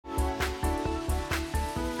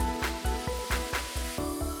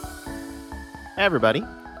Hey everybody,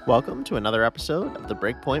 welcome to another episode of the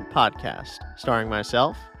Breakpoint Podcast, starring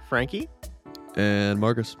myself, Frankie, and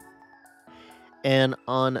Marcus. And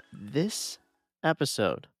on this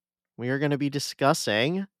episode, we are going to be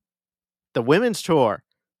discussing the Women's Tour,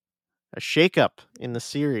 a shakeup in the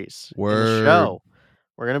series, in the show.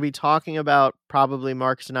 We're going to be talking about probably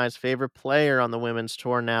Marcus and I's favorite player on the Women's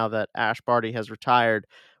Tour now that Ash Barty has retired.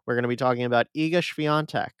 We're going to be talking about Iga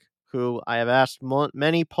Swiatek, who I have asked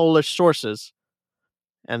many Polish sources,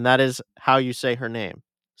 and that is how you say her name.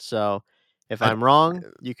 So if I'm wrong,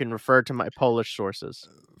 you can refer to my Polish sources.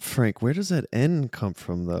 Frank, where does that N come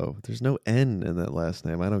from, though? There's no N in that last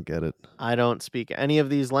name. I don't get it. I don't speak any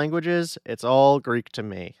of these languages. It's all Greek to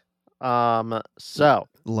me. So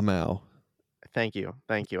Lamau. Thank you.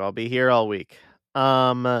 I'll be here all week.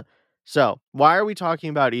 So why are we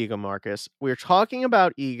talking about Iga, Marcus? We're talking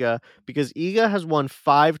about Iga because Iga has won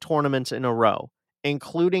 5 tournaments in a row,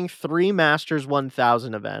 including 3 Masters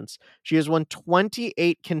 1000 events. She has won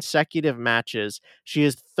 28 consecutive matches. She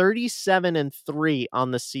is 37-3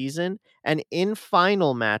 on the season, and in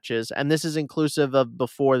final matches, and this is inclusive of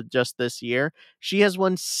before just this year, she has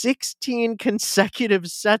won 16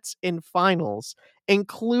 consecutive sets in finals,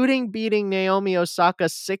 including beating Naomi Osaka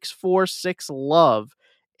 6-4, 6-love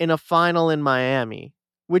in a final in Miami,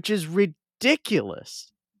 which is ridiculous.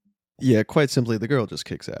 Yeah, quite simply, the girl just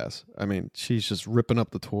kicks ass. I mean, she's just ripping up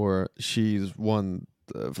the tour. She's won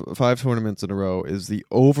 5 tournaments in a row, is the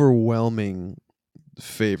overwhelming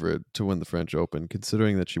favorite to win the French Open,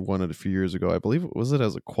 considering that she won it a few years ago. I believe, was it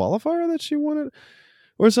as a qualifier that she won it?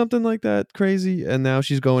 Or something like that crazy, and now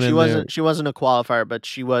she's going in there. She wasn't a qualifier, but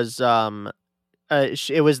she was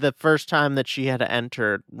it was the first time that she had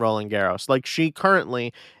entered Roland Garros. Like, she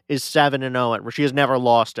currently is 7-0 she has never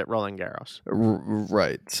lost at Roland Garros.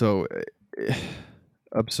 Right. So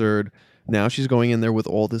absurd. Now she's going in there with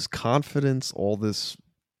all this confidence, all this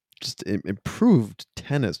just improved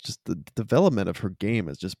tennis. Just the development of her game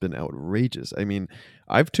has just been outrageous. I mean,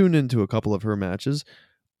 I've tuned into a couple of her matches.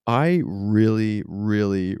 I really,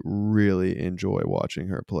 really, really enjoy watching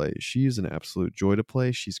her play. She's an absolute joy to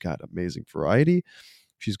play. She's got amazing variety.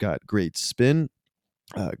 She's got great spin,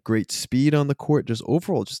 great speed on the court. Just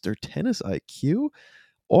overall, just their tennis IQ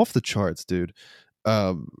off the charts, dude.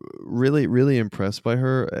 Really, really impressed by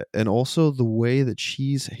her, and also the way that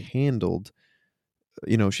she's handled.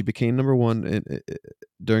 You know, she became number 1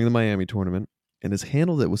 during the Miami tournament, and has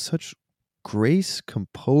handled it with such grace,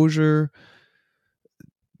 composure,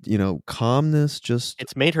 calmness. Just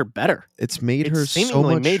it's made her better. It's made her so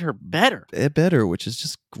much made her better, which is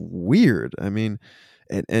just weird. I mean,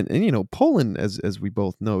 and Poland, as we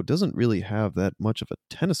both know, doesn't really have that much of a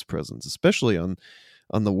tennis presence, especially on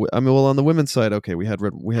the women's side. Okay, we had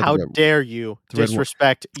How dare you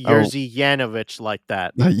disrespect Jerzy Janowicz like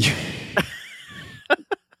that?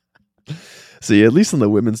 See, at least on the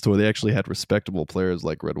women's tour, they actually had respectable players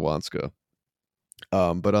like Radwanska.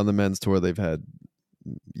 But on the men's tour, they've had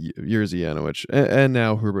Jerzy Janowicz and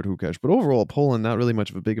now Hubert Hurkacz. But overall, Poland, not really much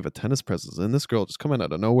of a tennis presence. And this girl just coming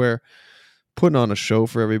out of nowhere, putting on a show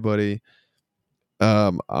for everybody.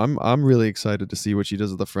 I'm really excited to see what she does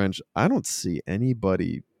with the French. I don't see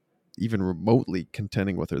anybody even remotely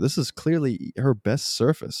contending with her. This is clearly her best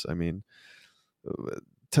surface. I mean,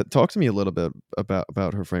 talk to me a little bit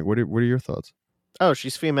about her, Frank. What are your thoughts? Oh,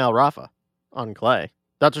 she's female Rafa on clay.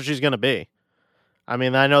 That's what she's going to be. I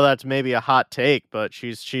mean, I know that's maybe a hot take, but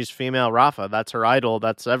she's female Rafa. That's her idol.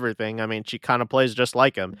 That's everything. I mean, she kind of plays just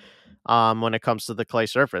like him when it comes to the clay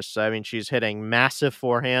surface. I mean, she's hitting massive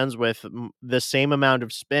forehands with the same amount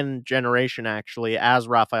of spin generation, actually, as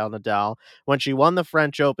Rafael Nadal. When she won the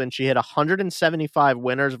French Open, she hit 175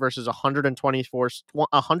 winners versus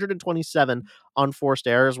 127 unforced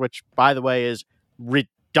errors, which, by the way, is ridiculous.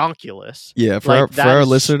 Yeah, for our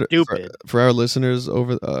listeners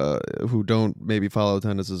over who don't maybe follow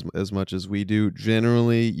tennis as much as we do,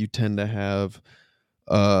 generally you tend to have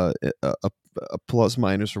a plus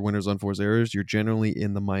minus for winners unforced errors. You're generally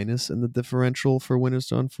in the minus in the differential for winners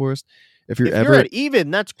to unforced. If you're at even,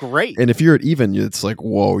 that's great. And if you're at even, it's like,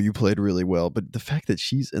 whoa, you played really well. But the fact that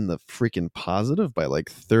she's in the freaking positive by like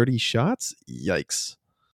 30 shots, yikes.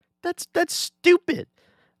 That's stupid.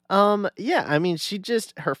 Yeah, I mean,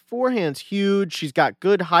 her forehand's huge. She's got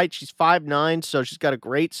good height. She's 5'9", so she's got a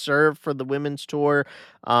great serve for the women's tour.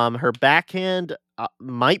 Her backhand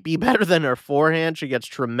might be better than her forehand. She gets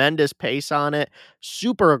tremendous pace on it.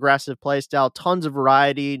 Super aggressive play style, tons of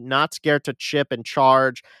variety, not scared to chip and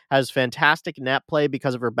charge, has fantastic net play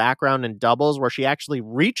because of her background in doubles, where she actually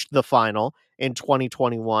reached the final in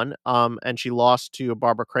 2021, and she lost to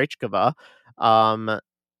Barbara Krejcikova.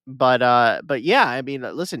 But yeah, I mean,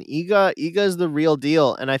 listen, Iga is the real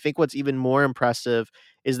deal, and I think what's even more impressive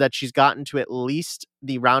is that she's gotten to at least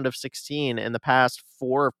the round of 16 in the past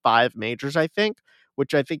 4 or 5 majors, I think,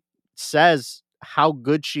 which I think says how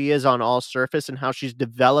good she is on all surface and how she's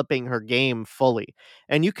developing her game fully.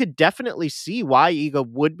 And you could definitely see why Iga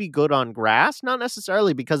would be good on grass, not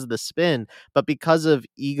necessarily because of the spin, but because of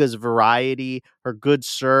Iga's variety, her good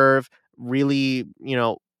serve, really,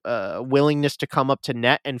 willingness to come up to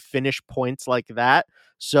net and finish points like that.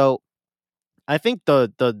 So I think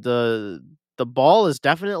the ball is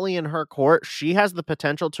definitely in her court. She has the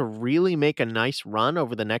potential to really make a nice run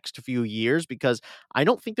over the next few years because I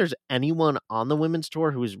don't think there's anyone on the women's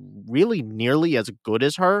tour who is really nearly as good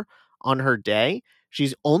as her on her day.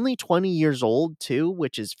 She's only 20 years old too,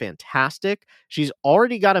 which is fantastic. She's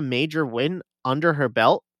already got a major win under her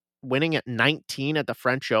belt, winning at 19 at the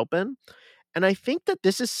French Open. And I think that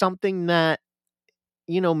this is something that,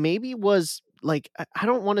 maybe was like, I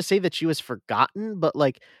don't want to say that she was forgotten, but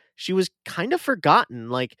like she was kind of forgotten.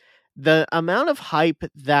 Like the amount of hype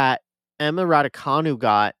that Emma Raducanu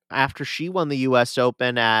got after she won the US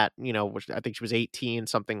Open at, which I think she was 18,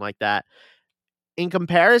 something like that, in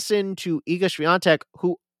comparison to Iga Swiatek,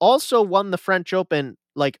 who also won the French Open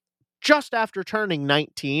like just after turning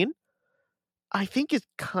 19, I think is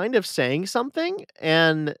kind of saying something.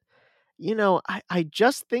 And I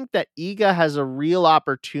just think that Iga has a real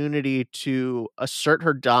opportunity to assert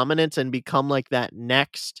her dominance and become like that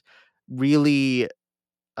next really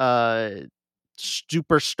uh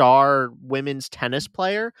superstar women's tennis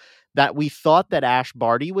player that we thought that Ash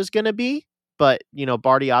Barty was going to be, but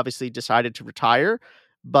Barty obviously decided to retire.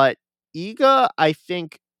 But Iga, I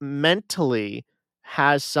think mentally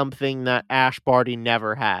has something that Ash Barty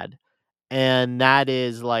never had, and that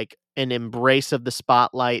is like an embrace of the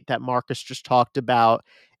spotlight that Marcus just talked about,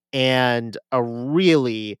 and a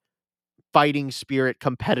really fighting spirit,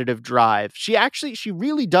 competitive drive. She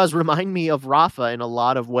really does remind me of Rafa in a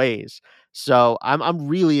lot of ways. So I'm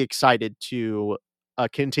really excited to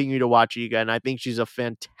continue to watch Iga, and I think she's a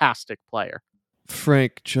fantastic player.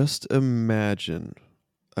 Frank, just imagine.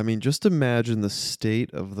 I mean, just imagine the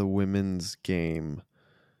state of the women's game.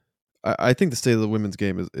 I think the state of the women's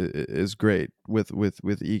game is great with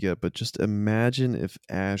Iga, but just imagine if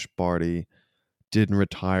Ash Barty didn't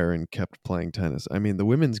retire and kept playing tennis. I mean, the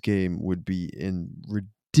women's game would be in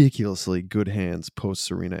ridiculously good hands post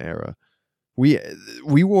Serena era. We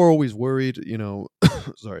we were always worried,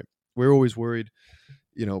 sorry. We were always worried,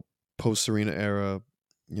 you know, post Serena era,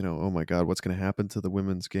 oh my god, what's going to happen to the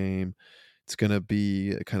women's game? It's going to be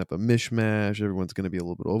a kind of a mishmash. Everyone's going to be a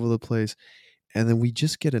little bit over the place. And then we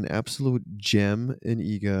just get an absolute gem in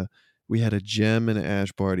Iga. We had a gem in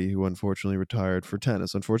Ash Barty, who unfortunately retired for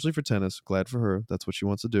tennis. Unfortunately for tennis, glad for her. That's what she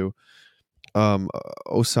wants to do.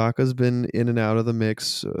 Osaka's been in and out of the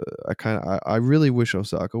mix. I really wish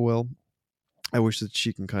Osaka well. I wish that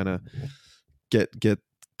she can kind of get get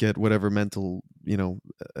get whatever mental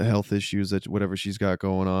health issues that whatever she's got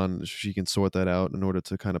going on, she can sort that out in order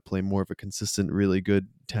to kind of play more of a consistent, really good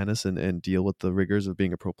tennis and deal with the rigors of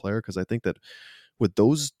being a pro player. Because I think that with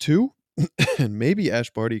those two, and maybe Ash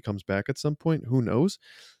Barty comes back at some point, who knows?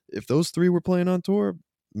 If those three were playing on tour,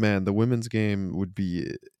 man, the women's game would be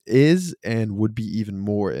even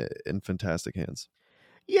more in fantastic hands.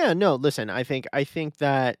 Yeah, no, listen, I think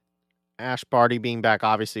that Ash Barty being back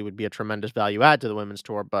obviously would be a tremendous value add to the women's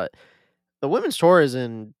tour, but the women's tour is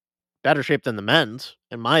in better shape than the men's,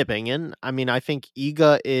 in my opinion. I mean, I think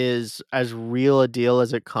Iga is as real a deal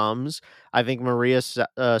as it comes. I think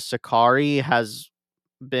Sakari has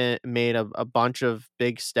been made a bunch of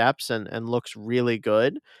big steps and looks really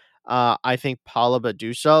good. I think Paula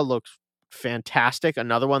Badusa looks fantastic.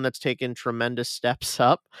 Another one that's taken tremendous steps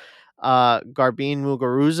up. Garbine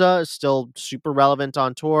Muguruza is still super relevant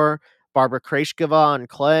on tour. Barbara Krejcikova on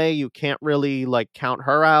clay, you can't really like count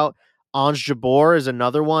her out. Ange Jabeur is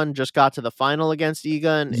another one. Just got to the final against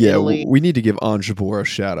Iga in Yeah, Italy. we need to give Ange Jabeur a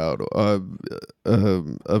shout out.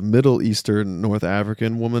 A Middle Eastern, North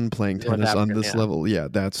African woman playing North tennis on African, this yeah. level. Yeah,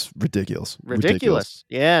 that's ridiculous. Ridiculous. Ridiculous.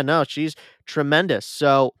 Yeah, no, she's tremendous.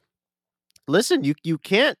 So listen, you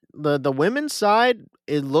can't the women's side,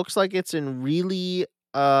 it looks like it's in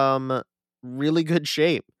um really good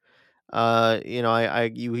shape.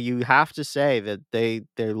 You have to say that they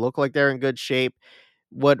look like they're in good shape.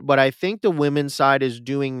 What I think the women's side is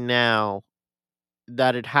doing now,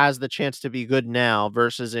 that it has the chance to be good now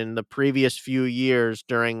versus in the previous few years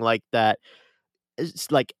during like that,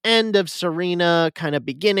 it's like end of Serena, kind of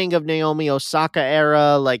beginning of Naomi Osaka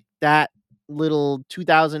era, like that little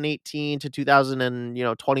 2018 to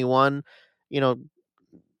 2021, you know,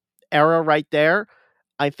 era right there.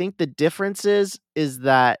 I think the difference is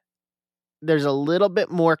that there's a little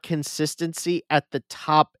bit more consistency at the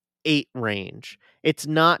top 8 range. It's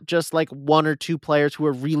not just like 1 or 2 players who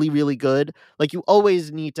are really, really good. Like, you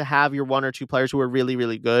always need to have your 1 or 2 players who are really,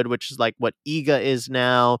 really good, which is like what Iga is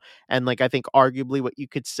now, and, like, I think arguably what you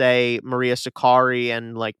could say Maria Sakkari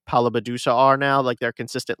and, like, Paula Badosa are now, like, they're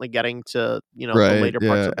consistently getting to, the Right. later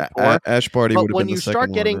parts Yeah. of the tour. Ash Barty But would have when been the you start second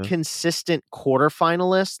one. getting Yeah. consistent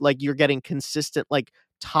quarterfinalists, like, you're getting consistent, like,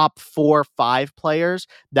 top 4, 5 players,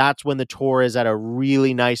 that's when the tour is at a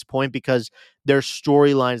really nice point because there's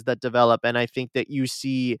storylines that develop, and I think that you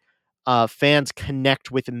see fans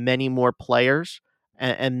connect with many more players,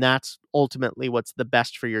 and that's ultimately what's the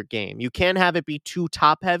best for your game. You can't have it be too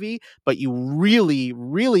top heavy, but you really,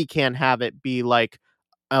 really can't have it be like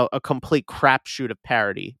a complete crapshoot of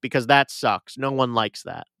parity because that sucks. No one likes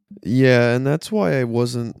that. Yeah, and that's why I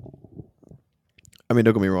wasn't. I mean,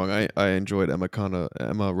 don't get me wrong. I enjoyed Emma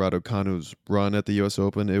Raducanu's run at the U.S.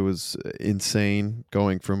 Open. It was insane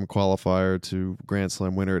going from qualifier to Grand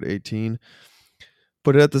Slam winner at 18.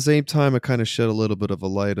 But at the same time, it kind of shed a little bit of a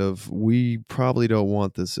light of we probably don't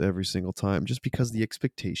want this every single time, just because the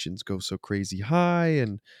expectations go so crazy high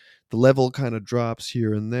and the level kind of drops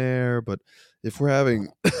here and there. But if we're having,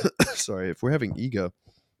 if we're having Iga,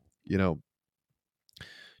 you know,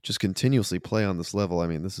 just continuously play on this level. I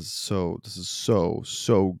mean, this is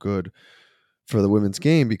so good for the women's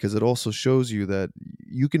game because it also shows you that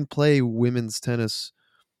you can play women's tennis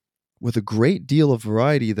with a great deal of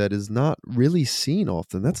variety that is not really seen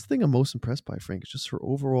often. That's the thing I'm most impressed by, Frank. It's just her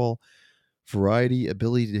overall variety,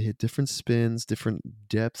 ability to hit different spins, different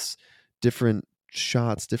depths, different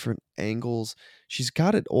shots, different angles. She's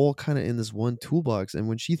got it all kind of in this one toolbox. And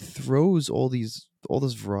when she throws all this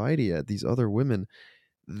variety at these other women,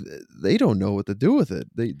 they don't know what to do with it.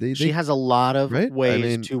 She has a lot of right? I ways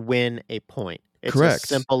mean, to win a point. It's as correct.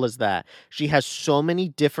 simple as that. She has so many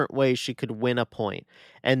different ways she could win a point.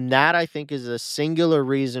 And that I think is a singular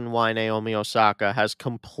reason why Naomi Osaka has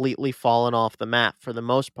completely fallen off the map for the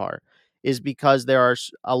most part is because there are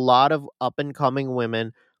a lot of up and coming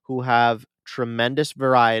women who have tremendous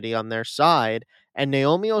variety on their side and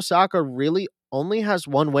Naomi Osaka really only has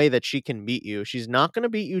one way that she can beat you. She's not going to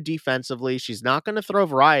beat you defensively. She's not going to throw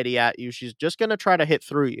variety at you. She's just going to try to hit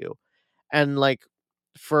through you. And like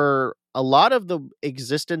for a lot of the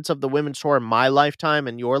existence of the women's tour in my lifetime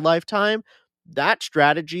and your lifetime, that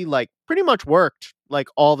strategy like pretty much worked like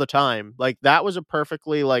all the time. Like that was a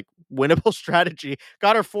perfectly like winnable strategy.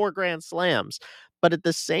 Got her 4 grand slams. But at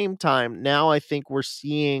the same time, now I think we're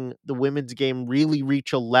seeing the women's game really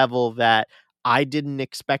reach a level that I didn't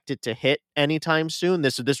expect it to hit anytime soon.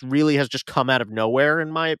 This really has just come out of nowhere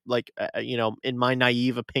in my in my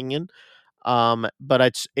naive opinion.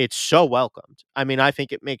 But it's so welcomed. I mean, I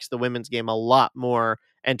think it makes the women's game a lot more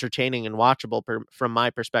entertaining and watchable from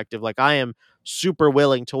my perspective. Like I am super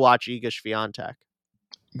willing to watch Iga Swiatek.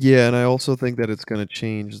 Yeah, and I also think that it's going to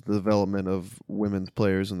change the development of women's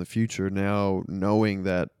players in the future. Now, knowing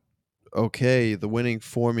that, okay, the winning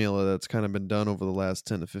formula that's kind of been done over the last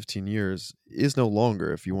 10 to 15 years is no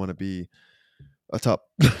longer if you want to be a top,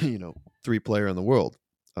 3 player in the world.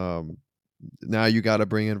 Um, Now you got to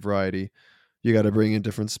bring in variety. You got to bring in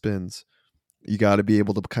different spins. You got to be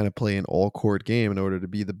able to kind of play an all court game in order to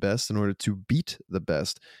be the best, in order to beat the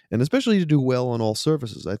best, and especially to do well on all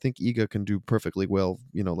surfaces. I think Iga can do perfectly well.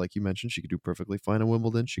 Like you mentioned, she could do perfectly fine at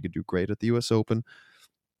Wimbledon. She could do great at the U.S. Open.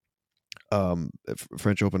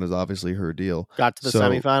 French Open is obviously her deal. Got to the So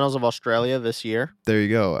semifinals of Australia this year. there you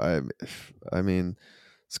go. I mean,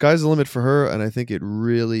 sky's the limit for her, and I think it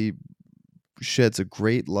really sheds a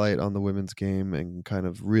great light on the women's game and kind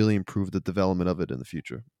of really improve the development of it in the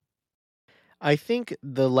future. I think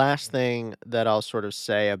the last thing that I'll sort of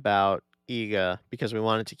say about Iga, because we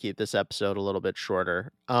wanted to keep this episode a little bit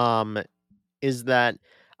shorter, is that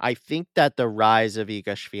I think that the rise of Iga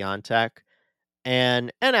Swiatek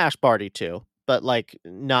and Ash Barty too, but like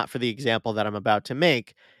not for the example that I'm about to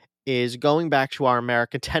make, is going back to our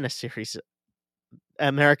American tennis series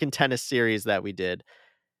that we did.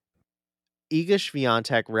 Iga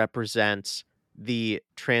Swiatek represents the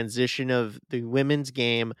transition of the women's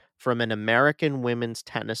game from an American women's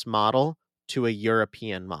tennis model to a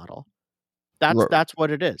European model. That's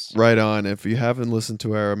what it is. Right on. If you haven't listened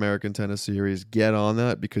to our American Tennis series, get on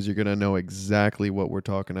that because you're going to know exactly what we're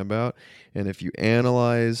talking about. And if you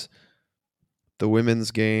analyze the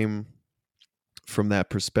women's game from that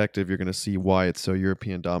perspective, you're going to see why it's so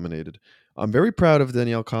European dominated. I'm very proud of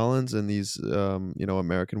Danielle Collins and these,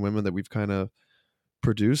 American women that we've kind of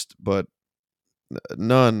produced, but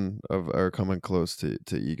none of are coming close to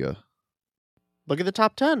Iga. Look at the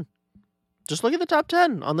top 10. Just look at the top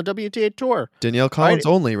 10 on the WTA tour. Danielle Collins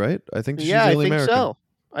only, right? I think she's Yeah, the I only think American. so.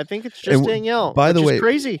 I think it's just Danielle, By the which way, is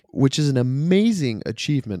crazy. Which is an amazing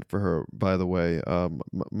achievement for her, by the way.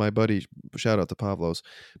 My buddy, shout out to Pavlos.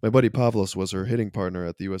 My buddy Pavlos was her hitting partner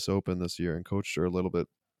at the U.S. Open this year and coached her a little bit.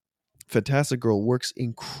 Fantastic girl, works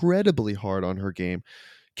incredibly hard on her game.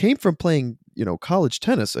 Came from playing, college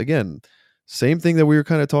tennis. Again, same thing that we were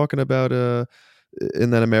kind of talking about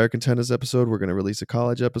in that American tennis episode. We're going to release a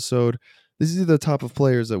college episode. These are the type of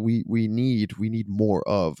players that we need more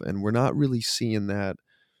of, and we're not really seeing that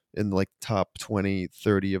in like top 20,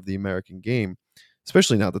 30 of the American game,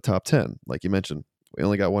 especially not the top 10. Like you mentioned, we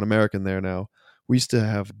only got one American there now. We used to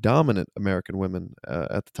have dominant American women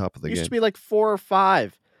at the top of the game. Used to be like 4 or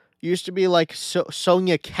 5. Used to be like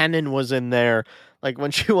Sonia Kennan was in there, like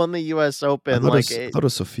when she won the U.S. Open. I thought it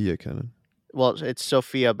was Sophia Kennan. Well, it's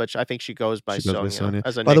Sophia, but I think she goes by Sonia.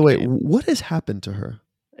 As a By the way, nickname. what has happened to her?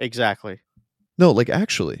 Exactly. No, like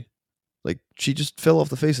actually, like she just fell off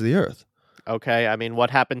the face of the earth. Okay, I mean, what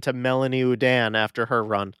happened to Melanie Oudin after her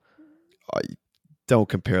run? Don't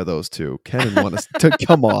compare those two. Kennan won a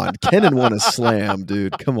come on. Kennan won a slam,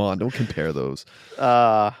 dude. Come on, don't compare those.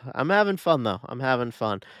 I'm having fun though. I'm having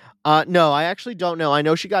fun. No, I actually don't know. I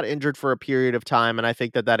know she got injured for a period of time, and I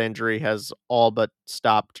think that injury has all but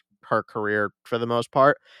stopped her career for the most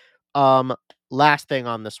part. Last thing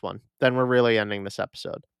on this one, then we're really ending this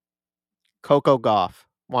episode. Coco Gauff.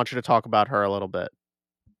 Want you to talk about her a little bit.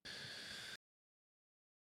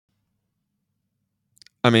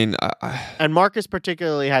 I mean, and Marcus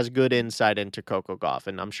particularly has good insight into Coco Gauff,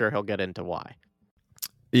 and I'm sure he'll get into why.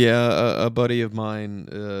 Yeah, a buddy of mine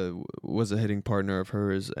was a hitting partner of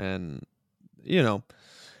hers, and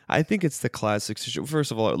I think it's the classic situation.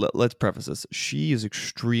 First of all, let's preface this: she is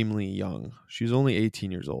extremely young. She's only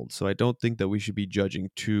 18 years old, so I don't think that we should be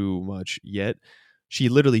judging too much yet. She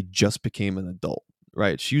literally just became an adult,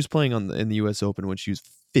 right? She was playing in the U.S. Open when she was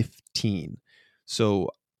 15, so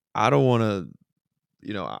I don't want to.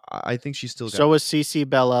 I think she's still got... So was Cici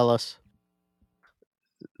Bell Ellis.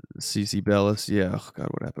 Cici Bellis, yeah. Oh, God,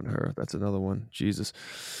 what happened to her? That's another one. Jesus.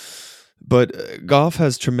 But Gauff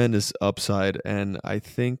has tremendous upside, and I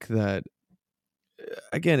think that,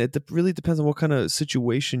 again, it really depends on what kind of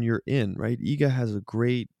situation you're in, right? Iga has a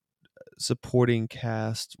great supporting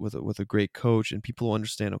cast with a great coach, and people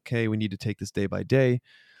understand, okay, we need to take this day by day.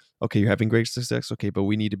 Okay, you're having great success. Okay, but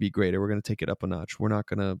we need to be greater. We're going to take it up a notch. We're not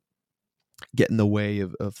going to get in the way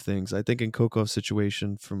of things. I think in Coco's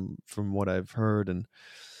situation, from what I've heard and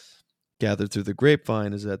gathered through the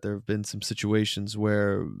grapevine, is that there have been some situations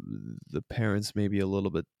where the parents may be a little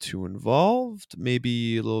bit too involved,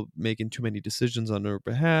 maybe a little making too many decisions on her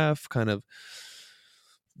behalf, kind of,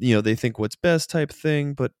 they think what's best type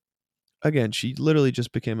thing. But again, she literally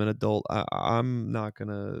just became an adult. I'm not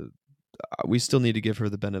gonna. We still need to give her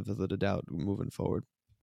the benefit of the doubt moving forward.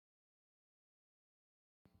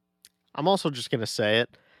 I'm also just going to say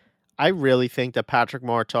it. I really think that Patrick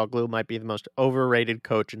Mouratoglou might be the most overrated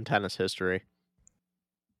coach in tennis history.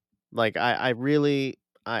 Like, I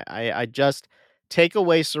just take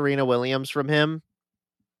away Serena Williams from him.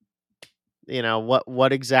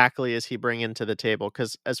 What exactly is he bringing to the table?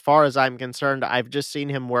 Because as far as I'm concerned, I've just seen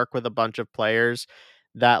him work with a bunch of players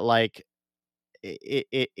that, like,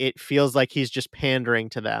 it feels like he's just pandering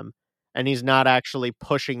to them, and he's not actually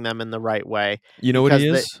pushing them in the right way. You know what he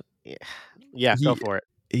is? Yeah, go for it.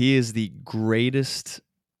 He is the greatest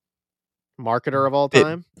marketer of all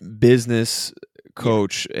time, business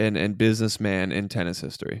coach and businessman in tennis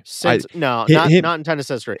history. Not in tennis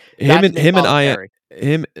history. Him and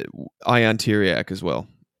Ion Tiriac as well.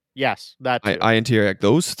 Yes, that too. Ion Tiriac.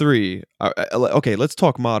 Those three. Okay, let's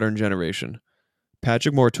talk modern generation.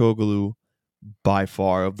 Patrick Mouratoglou, by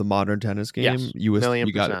far of the modern tennis game. Yes, you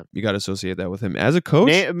got to associate that with him as a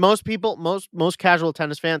coach. Most people, most casual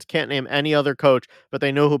tennis fans can't name any other coach, but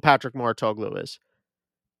they know who Patrick Mouratoglou is.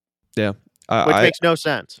 Yeah, which makes no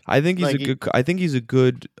sense. I think he's I think he's a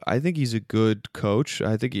good coach.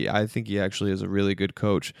 I think he actually is a really good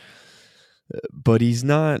coach. But he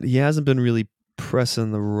hasn't been really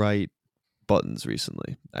pressing the right buttons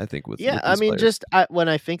recently, I think. With I mean, players. When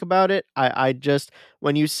I think about it, I just,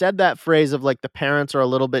 when you said that phrase of like the parents are a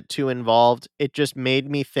little bit too involved, it just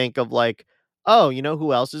made me think of like, oh, you know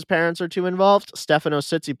who else's parents are too involved? Stefanos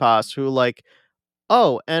Tsitsipas, who like,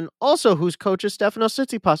 oh, and also whose coach is Stefanos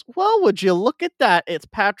Tsitsipas? Well, would you look at that? It's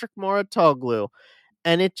Patrick Mouratoglou.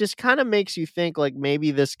 And it just kind of makes you think like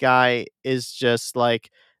maybe this guy is just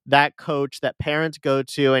like that coach that parents go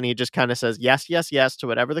to, and he just kind of says yes, yes, yes to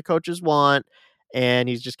whatever the coaches want. and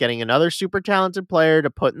he's just getting another super talented player to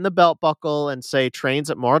put in the belt buckle and say trains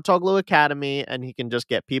at Mouratoglou Academy, and he can just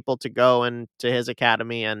get people to go into his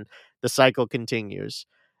academy, and the cycle continues.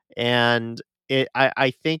 And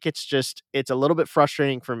I think it's a little bit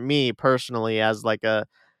frustrating for me personally as like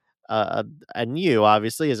and you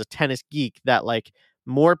obviously as a tennis geek, that like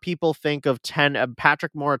more people think of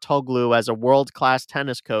Patrick Mouratoglou as a world class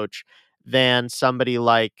tennis coach than somebody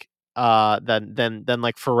like than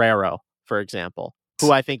like Ferrero, for example,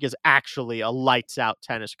 who I think is actually a lights out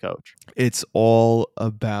tennis coach. It's all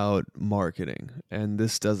about marketing, and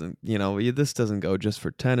this doesn't, this doesn't go just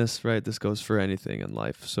for tennis, right? This goes for anything in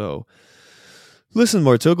life. So listen,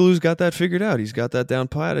 Mouratoglou got that figured out. He's got that down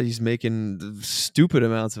pat. He's making stupid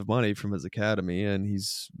amounts of money from his academy, and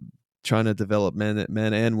he's trying to develop men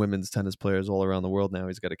and women's tennis players all around the world now.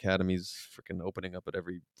 He's got academies freaking opening up at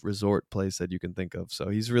every resort place that you can think of. So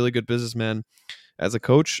he's a really good businessman. As a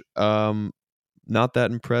coach, not that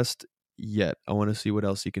impressed yet. I want to see what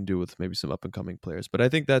else he can do with maybe some up and coming players. But I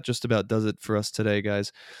think that just about does it for us today,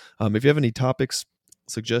 guys. If you have any topics,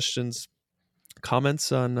 suggestions,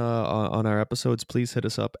 comments on our episodes, please hit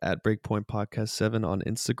us up at Breakpoint Podcast 7 on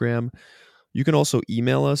Instagram. You can also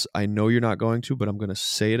email us. I know you're not going to, but I'm going to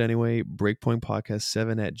say it anyway.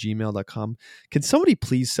 breakpointpodcast7@gmail.com. Can somebody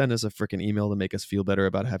please send us a freaking email to make us feel better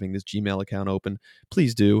about having this Gmail account open?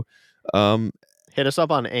 Please do. Hit us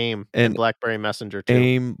up on AIM and BlackBerry Messenger too.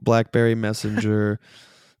 AIM, BlackBerry Messenger.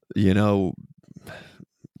 I'll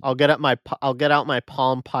get out my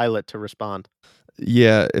Palm Pilot to respond.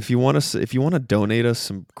 Yeah, if you want to donate us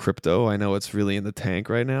some crypto, I know it's really in the tank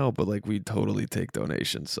right now, but like we totally take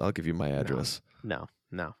donations. I'll give you my address. No,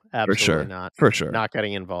 absolutely not. For sure, not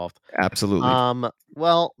getting involved. Absolutely.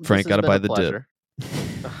 Well, Frank, gotta buy the dip.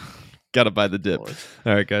 Gotta buy the dip. Lord.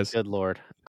 All right, guys. Good Lord.